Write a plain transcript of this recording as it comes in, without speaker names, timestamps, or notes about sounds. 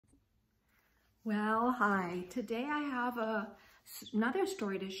Well, hi. Today I have another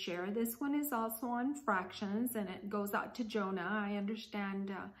story to share. This one is also on fractions, and it goes out to Jonah. I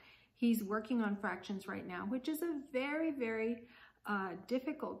understand he's working on fractions right now, which is a very, very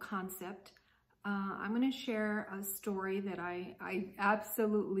difficult concept. I'm going to share a story that I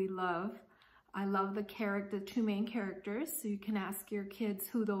absolutely love. I love the two main characters, so you can ask your kids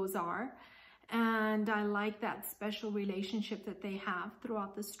who those are. And I like that special relationship that they have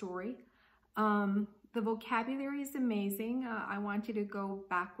throughout the story. The vocabulary is amazing. I want you to go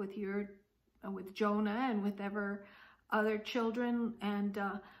back with Jonah and with other children and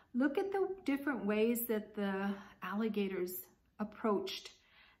look at the different ways that the alligators approached,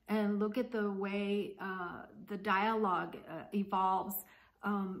 and look at the way the dialogue evolves.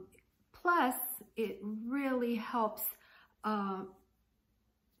 Plus, it really helps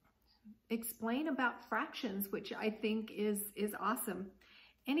explain about fractions, which I think is awesome.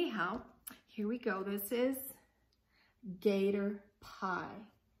 Anyhow, here we go. This is Gator Pie,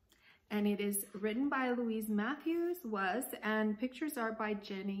 and it is written by Louise Mathews, and pictures are by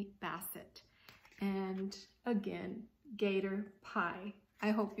Jeni Bassett. And again, Gator Pie.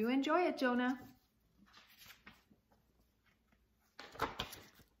 I hope you enjoy it, Jonah.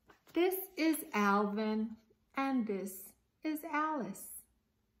 This is Alvin, and this is Alice.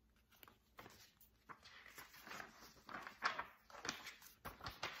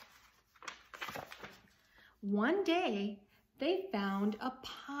 One day, they found a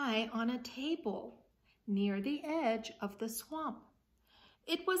pie on a table near the edge of the swamp.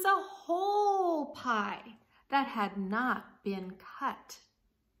 It was a whole pie that had not been cut.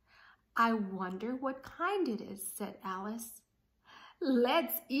 "I wonder what kind it is," said Alice.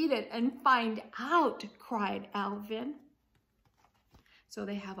 "Let's eat it and find out," cried Alvin. So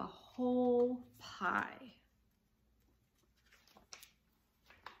they have a whole pie.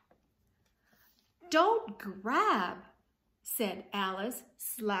 "Don't grab," said Alice,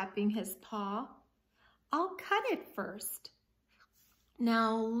 slapping his paw. "I'll cut it first."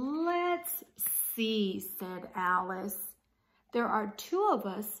 "Now let's see," said Alice. "There are two of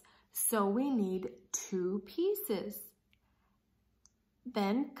us, so we need 2 pieces."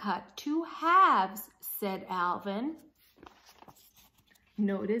 "Then cut 2 halves," said Alvin.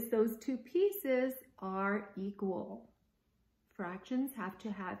 Notice those 2 pieces are equal. Fractions have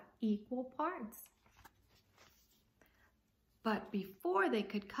to have equal parts. But before they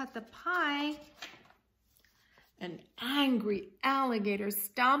could cut the pie, an angry alligator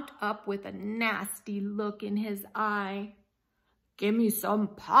stomped up with a nasty look in his eye. "Give me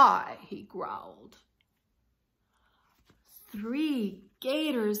some pie," he growled. "3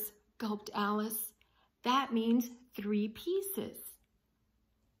 gators," gulped Alice. "That means 3 pieces."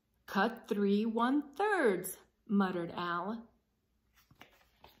 "Cut 3 1/3s, muttered Al.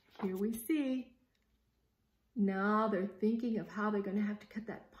 Here we see. Now they're thinking of how they're going to have to cut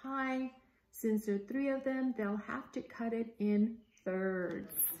that pie. Since there are 3 of them, they'll have to cut it in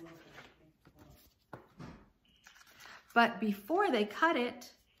thirds. But before they cut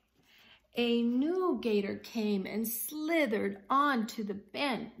it, a new gator came and slithered onto the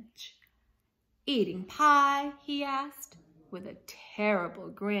bench. "Eating pie?" he asked, with a terrible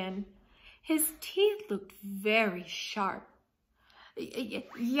grin. His teeth looked very sharp.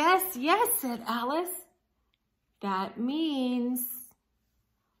 Yes, said Alice. "That means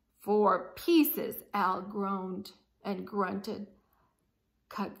 4 pieces, Al groaned and grunted.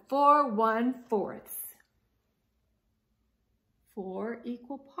 "Cut 4 1/4. 4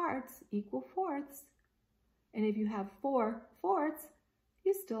 equal parts equal fourths. And if you have 4 fourths,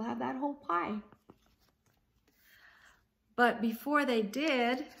 you still have that whole pie." But before they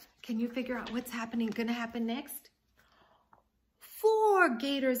did, can you figure out what's going to happen next? 4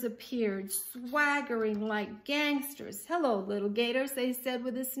 gators appeared, swaggering like gangsters. "Hello, little gators," they said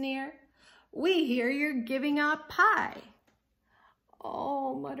with a sneer. "We hear you're giving out pie."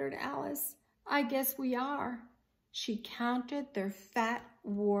 "Oh," muttered Alice, "I guess we are." She counted their fat,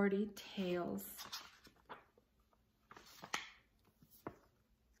 warty tails.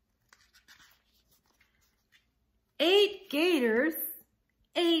 8 gators,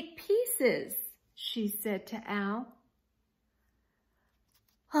 8 pieces, she said to Al.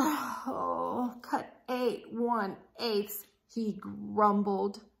 "Oh, cut 8 1/8, he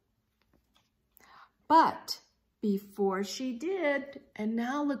grumbled. But before she did, and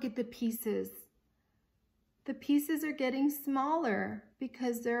now look at the pieces. The pieces are getting smaller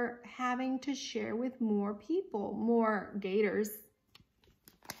because they're having to share with more people, more gators.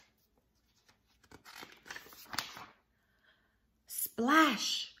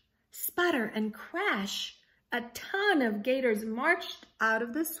 Splash, sputter, and crash, A ton of gators marched out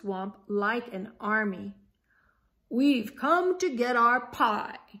of the swamp like an army. "We've come to get our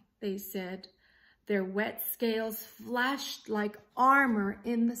pie," they said. Their wet scales flashed like armor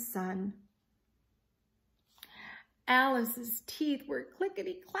in the sun. Alice's teeth were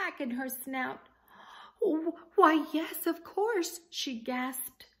clickety-clack in her snout. "Why, yes, of course," she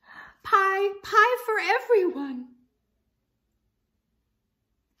gasped. "Pie for everyone."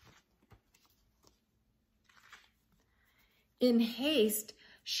 In haste,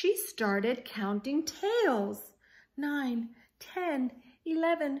 she started counting tails. 9, 10,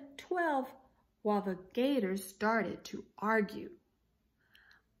 11, 12, while the gators started to argue.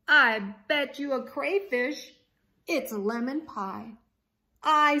 "I bet you a crayfish it's lemon pie."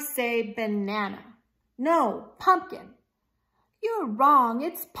 "I say banana." "No, pumpkin." "You're wrong,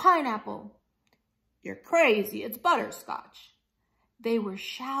 it's pineapple." "You're crazy, it's butterscotch." They were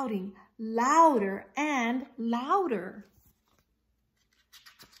shouting louder and louder.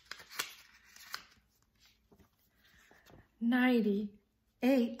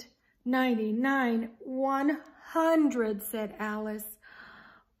 98, 99, 100, said Alice.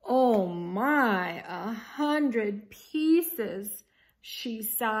 "Oh my, 100 pieces," she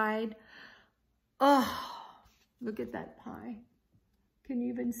sighed. "Oh, look at that pie. Can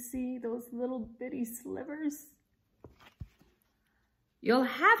you even see those little bitty slivers?" "You'll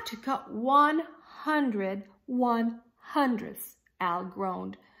have to cut 100 1/100ths, Al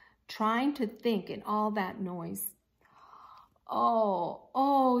groaned, trying to think in all that noise.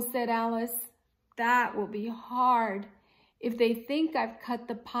 Oh, said Alice, "that will be hard. If they think I've cut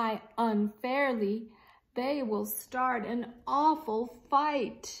the pie unfairly, they will start an awful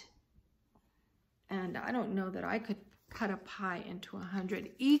fight. And I don't know that I could cut a pie into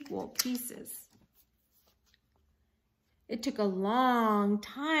 100 equal pieces." It took a long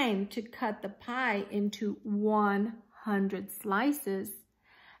time to cut the pie into 100 slices.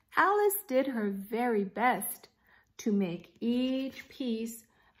 Alice did her very best to make each piece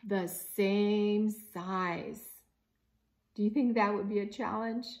the same size. Do you think that would be a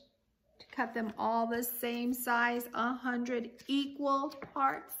challenge? To cut them all the same size, 100 equal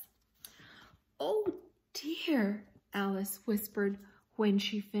parts? "Oh dear," Alice whispered when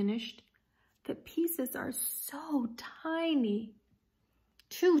she finished. "The pieces are so tiny."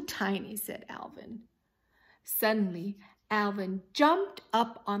 "Too tiny," said Alvin. Suddenly, Alvin jumped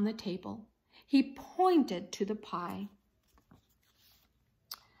up on the table. He pointed to the pie.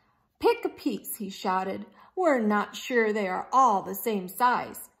 "Pick a piece," he shouted. "We're not sure they are all the same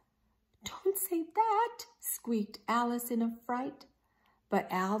size." "Don't say that," squeaked Alice in a fright.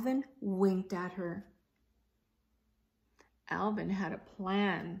 But Alvin winked at her. Alvin had a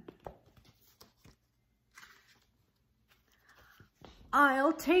plan.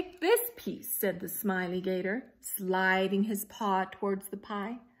 "I'll take this piece," said the smiley gator, sliding his paw towards the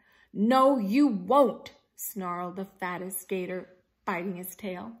pie. "No, you won't," snarled the fattest gator, biting his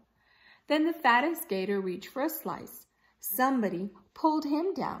tail. Then the fattest gator reached for a slice. Somebody pulled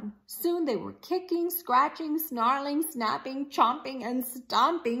him down. Soon they were kicking, scratching, snarling, snapping, chomping, and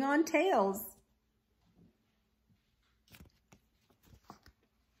stomping on tails.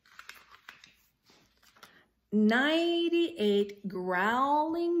 "98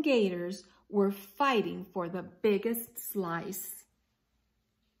 growling gators were fighting for the biggest slice."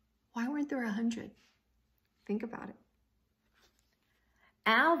 Why weren't there 100? Think about it.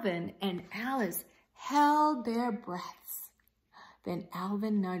 Alvin and Alice held their breaths. Then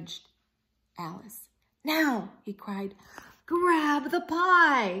Alvin nudged Alice. "Now," he cried, "grab the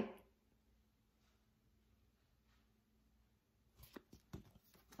pie."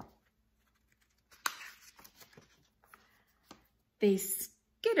 They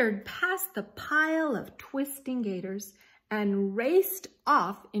skittered past the pile of twisting gators and raced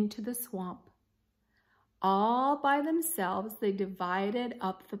off into the swamp. All by themselves, they divided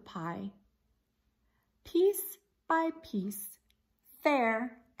up the pie. Piece by piece,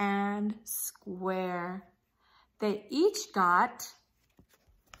 fair and square. They each got,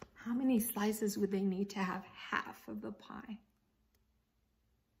 how many slices would they need to have half of the pie?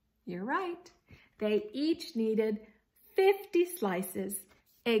 You're right. They each needed 50 slices,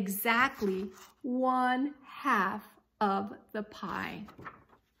 exactly 1/2 of the pie.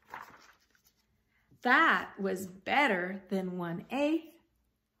 That was better than 1/8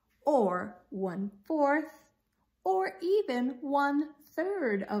 or 1/4 or even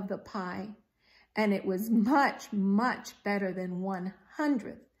 1/3 of the pie. And it was much, much better than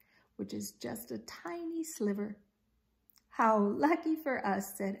 1/100th, which is just a tiny sliver. "How lucky for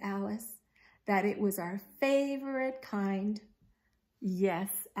us," said Alice, "that it was our favorite kind."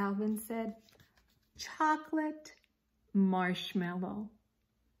 "Yes," Alvin said, chocolate marshmallow.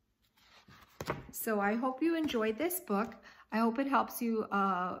 So I hope you enjoyed this book. I hope it helps you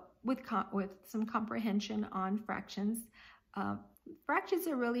with some comprehension on fractions. Fractions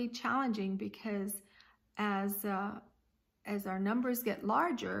are really challenging because as our numbers get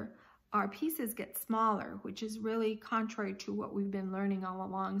larger, our pieces get smaller, which is really contrary to what we've been learning all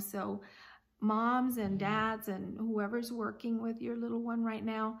along. So moms and dads and whoever's working with your little one right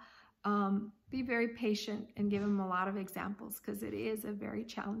now, be very patient and give them a lot of examples because it is a very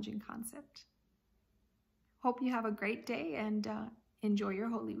challenging concept. Hope you have a great day and enjoy your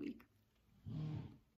Holy Week.